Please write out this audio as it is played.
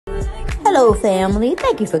Hello, family.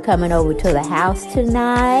 Thank you for coming over to the house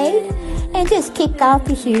tonight. And just kick off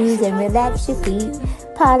your shoes and relax your feet.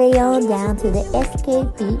 Party on down to the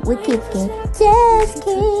SK beat. We're kicking. Just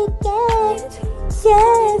kicking.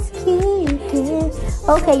 Just kicking.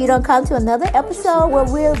 Okay, you don't come to another episode where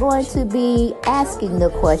we're going to be asking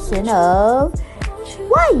the question of,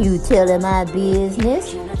 why you telling my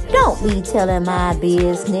business? Don't be telling my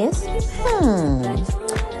business.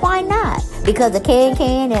 Why not? Because a can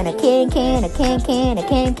and a can, a can,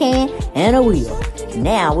 and a wheel.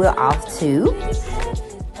 Now we're off to...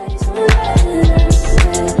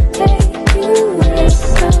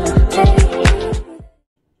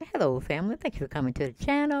 Hello, family. Thank you for coming to the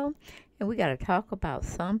channel. And we got to talk about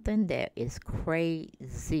something that is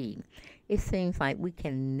crazy. It seems like we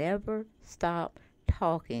can never stop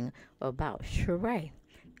talking about Sheree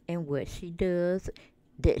and what she does.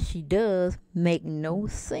 That she does make no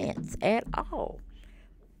sense at all.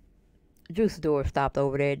 Sidora stopped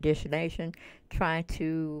over there at Destination trying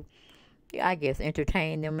to, I guess,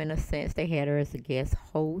 entertain them in a sense. They had her as a guest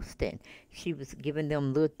host, and she was giving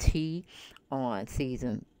them little tea on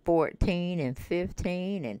season 14 and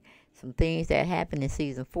 15 and some things that happened in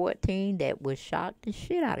season 14 that would shock the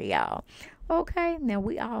shit out of y'all. Okay, now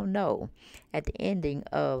we all know at the ending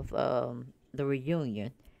of the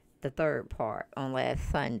reunion, the third part on last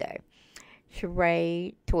Sunday,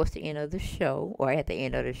 Sheree, towards the end of the show, or at the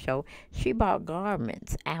end of the show, she bought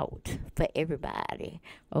garments out for everybody,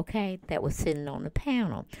 okay, that was sitting on the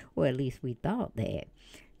panel, or at least we thought that.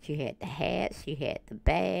 She had the hats, she had the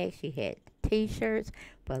bags, she had the t-shirts,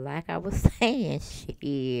 but like I was saying,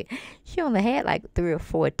 she only had like 3 or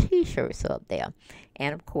 4 t-shirts up there,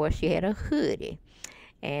 and of course she had a hoodie,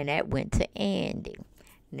 and that went to Andy.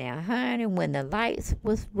 Now, honey, when the lights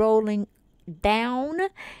was rolling down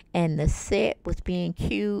and the set was being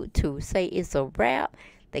cued to say it's a wrap,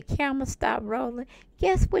 the camera stopped rolling.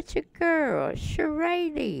 Guess what your girl,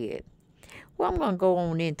 Sheree, did? Well, I'm going to go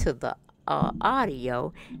on into the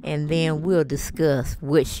audio, and then we'll discuss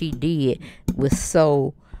what she did was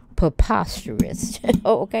so preposterous,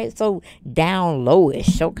 okay, so down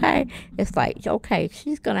lowish, okay. It's like, okay,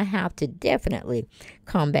 she's gonna have to definitely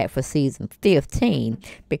come back for season 15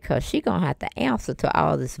 because she's gonna have to answer to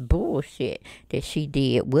all this bullshit that she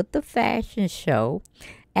did with the fashion show,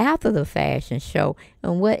 after the fashion show,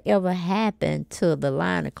 and whatever happened to the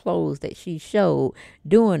line of clothes that she showed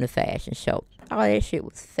during the fashion show. All that shit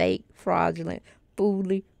was fake, fraudulent,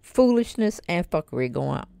 foolishness, and fuckery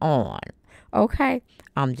going on. Okay,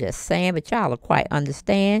 I'm just saying, but y'all will quite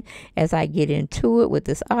understand as I get into it with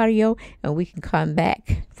this audio, and we can come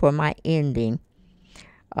back for my ending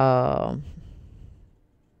thoughts,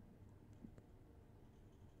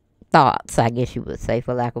 I guess you would say,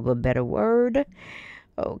 for lack of a better word.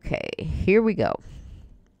 Okay, here we go.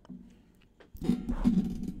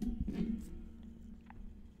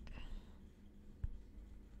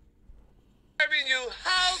 Serving you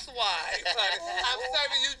housewife, honey. I'm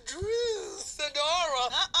serving you Drew,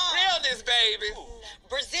 Sidora, realness, baby.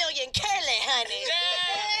 Brazilian curly, honey.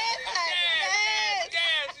 Yes.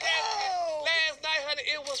 Last night, honey,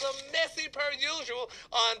 it was a messy per usual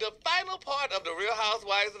on the final part of the Real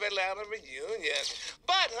Housewives of Atlanta reunion.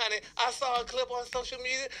 But, honey, I saw a clip on social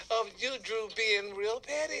media of you, Drew, being real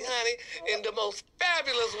petty, honey, in the most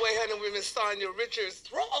fabulous way, honey, with Miss Sonya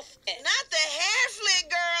Richards-Ross. Not the hair flick,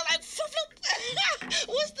 girl. Like,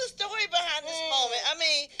 what's the story behind this moment? I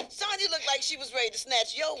mean, Sonya looked like she was ready to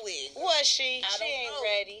snatch your wig. Was she? She ain't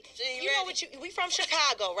ready. You know what? We from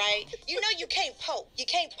Chicago, right? You know you can't poke. You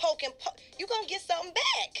can't poke and poke. You gonna get something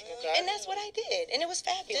back. Okay. And that's what I did, and it was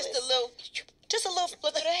fabulous. Just a little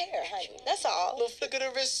flick of the hair, honey. That's all. A little flick of the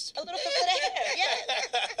wrist. A little flick of the hair,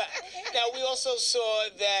 yes. Now, we also saw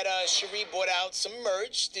that Sheree brought out some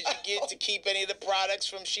merch. Did you get to keep any of the products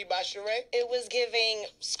from She by Sheree? It was giving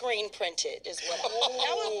screen printed, is what I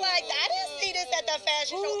was like, I didn't see this at the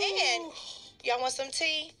fashion show. And y'all want some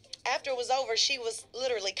tea? After it was over, she was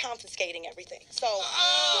literally confiscating everything. So,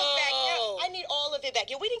 back, I need all of it back.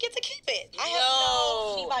 Yeah, we didn't get to keep it. I have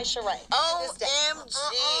no She by Sheree. OMG.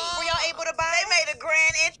 Were y'all able to buy it? They made a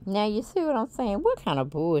grand entry. Now, you see what I'm saying? What kind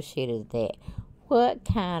of bullshit is that? What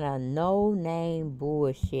kind of no-name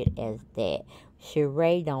bullshit is that?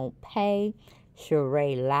 Sheree don't pay.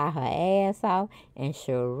 Sheree lie her ass off. And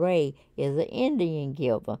Sheree is an Indian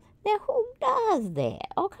giver. Now, who does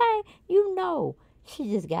that? Okay? You know.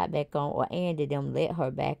 She just got back on, or Andy them let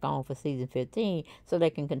her back on for season 15 so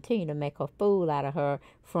they can continue to make a fool out of her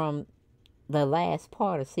from the last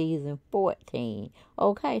part of season 14.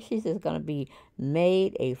 Okay, she's just going to be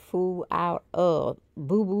made a fool out of.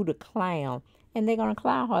 Boo Boo the Clown And they're going to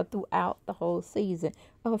clown her throughout the whole season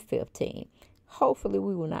of 15. Hopefully,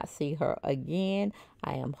 we will not see her again.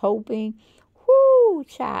 I am hoping. Whoo,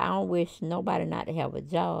 child, I don't wish nobody not to have a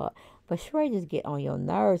job. But Sheree just get on your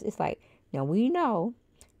nerves. It's like, now we know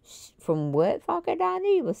from what Funky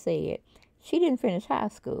Dineva said, she didn't finish high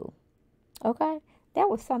school. Okay? That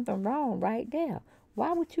was something wrong right there.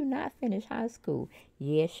 Why would you not finish high school?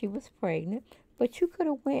 Yes, she was pregnant, but you could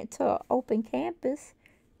have went to open campus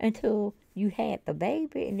until you had the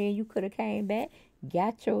baby, and then you could have came back,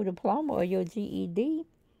 got your diploma or your GED.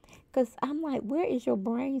 Because I'm like, where is your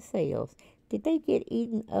brain cells? Did they get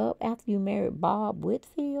eaten up after you married Bob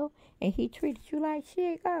Whitfield and he treated you like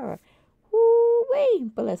shit, girl? Woo-wee.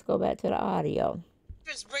 But let's go back to the audio.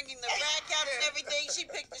 Bringing the rack out and everything. She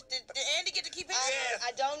picked this. Did Andy get to keep his shirt?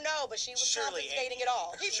 I don't know, but she was confiscating it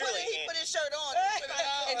all. He put his shirt on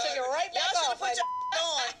and took it right back off. Put your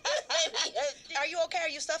on. Are you okay?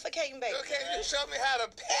 Are you suffocating, baby? Okay, you show me how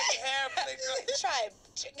to pick hair. Try it.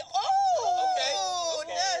 Oh,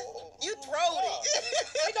 okay. You throwed it.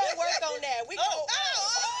 We gonna work on that. We gonna.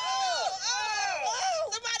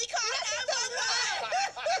 Somebody call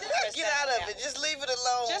 911. Get out of it. Just leave it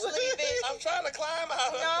alone. Just leave it. I'm trying to climb out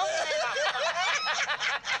of it. No.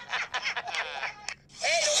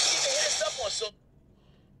 Hey, don't forget to hit us up on social.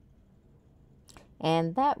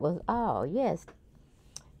 And that was all. Yes,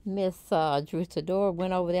 Miss Sidora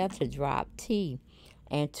went over there to drop tea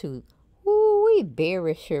and to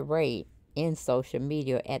bury Sheree in social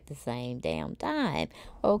media at the same damn time.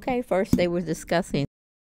 Okay, first they were discussing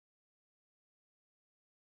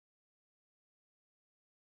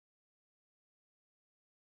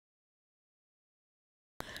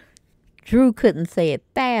Drew couldn't say it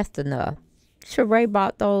fast enough. Sheree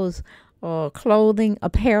bought those clothing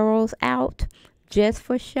apparels out just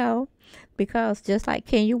for show, because just like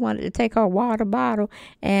Kenya wanted to take her water bottle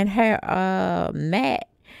and her mat.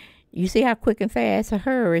 You see how quick and fast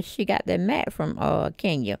her is. She got that mat from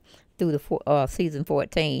Kenya through the season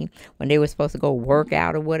 14 when they were supposed to go work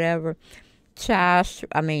out or whatever. Kenya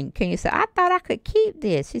said, I thought I could keep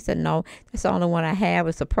this. She said, no, that's the only one I have.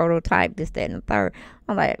 It's a prototype, this, that, and the third.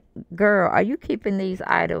 I'm like, girl, are you keeping these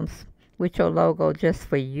items with your logo just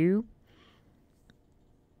for you?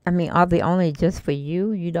 Are they only just for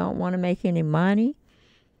you? You don't want to make any money?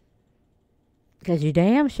 Because you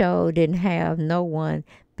damn sure didn't have no one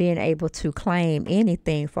being able to claim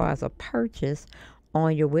anything for as a purchase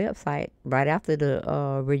on your website right after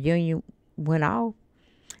the reunion went off.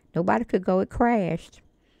 Nobody could go. It crashed.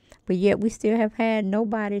 But yet we still have had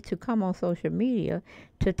nobody to come on social media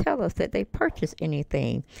to tell us that they purchased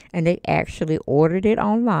anything. And they actually ordered it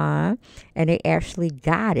online. And they actually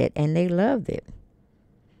got it. And they loved it.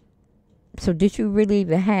 So did you really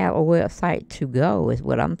even have a website to go is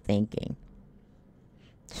what I'm thinking.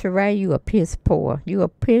 Sheree, you are piss poor. You are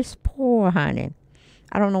piss poor, honey.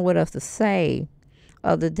 I don't know what else to say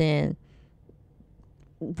other than,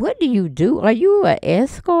 what do you do? Are you an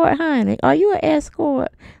escort, honey? Are you an escort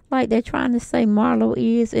like they're trying to say Marlo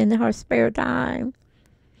is in her spare time?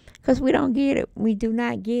 Because we don't get it. We do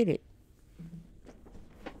not get it.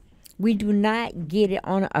 We do not get it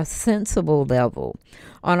on a sensible level,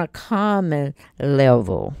 on a common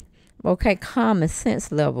level. Okay, common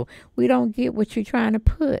sense level. We don't get what you're trying to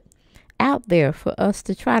put out there for us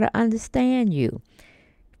to try to understand you.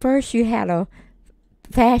 First, you had a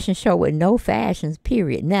fashion show with no fashions,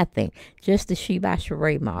 period, nothing. Just the She by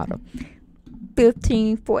Sheree model.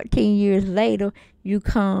 15, 14 years later, you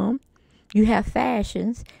have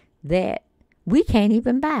fashions that we can't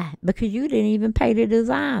even buy because you didn't even pay the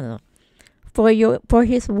designer for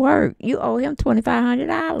his work. You owe him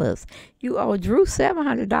 $2,500. You owe Drew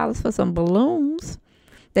 $700 for some balloons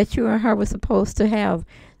that you and her were supposed to have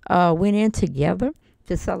went in together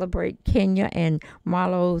to celebrate Kenya and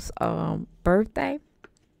Marlo's birthday.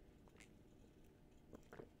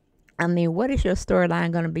 What is your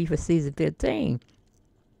storyline going to be for season 15?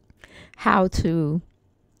 How to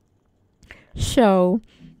show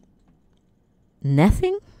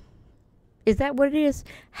nothing? Is that what it is?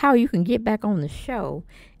 How you can get back on the show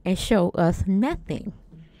and show us nothing?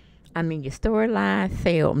 Your storyline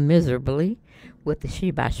failed miserably with the She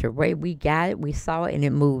by Sheree. We got it, we saw it, and it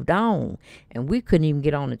moved on. And we couldn't even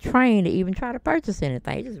get on the train to even try to purchase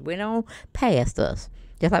anything. It just went on past us.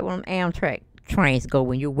 Just like when Amtrak trains go,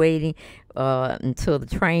 when you're waiting until the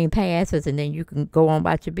train passes and then you can go on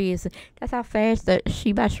about your business. That's how fast the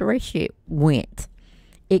She by Sheree shit went.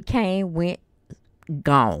 It came, went,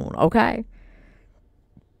 gone. Okay,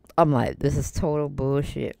 I'm like, this is total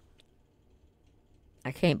bullshit.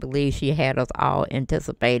 I can't believe she had us all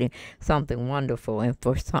anticipating something wonderful, and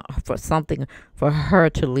for something for her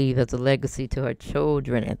to leave as a legacy to her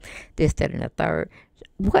children, and this, that, and the third.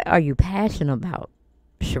 What are you passionate about,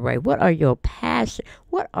 Sheree? What are your passion?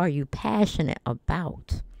 What are you passionate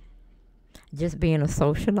about? Just being a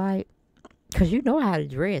socialite? Because you know how to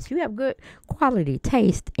dress. You have good quality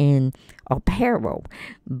taste in apparel.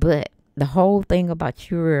 But the whole thing about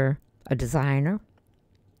you're a designer.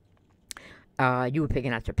 You were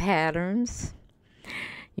picking out your patterns.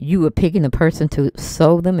 You were picking the person to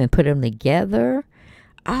sew them and put them together.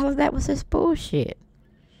 All of that was just bullshit.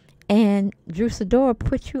 And Drew Sidora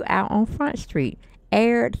put you out on Front Street.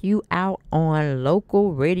 Aired you out on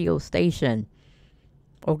local radio station.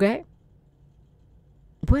 Okay?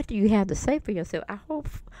 What do you have to say for yourself?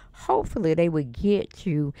 Hopefully they would get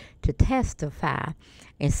you to testify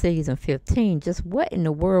in season 15. Just what in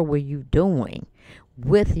the world were you doing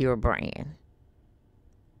with your brand?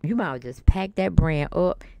 You might just pack that brand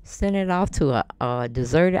up, send it off to a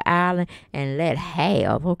deserted island, and let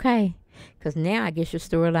have, okay? Because now I guess your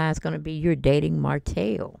storyline is going to be you're dating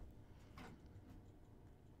Martell.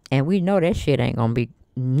 And we know that shit ain't going to be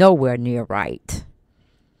nowhere near right.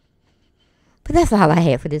 But that's all I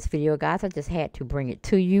had for this video, guys. I just had to bring it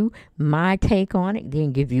to you, my take on it,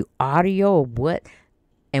 then give you audio of what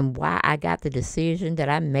and why I got the decision that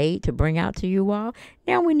I made to bring out to you all.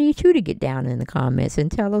 Now we need you to get down in the comments and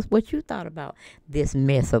tell us what you thought about this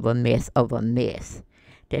mess of a mess of a mess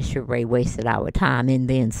that Sheree wasted our time and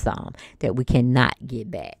then some that we cannot get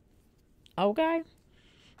back. Okay?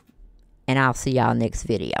 And I'll see y'all next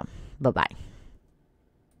video. Bye-bye.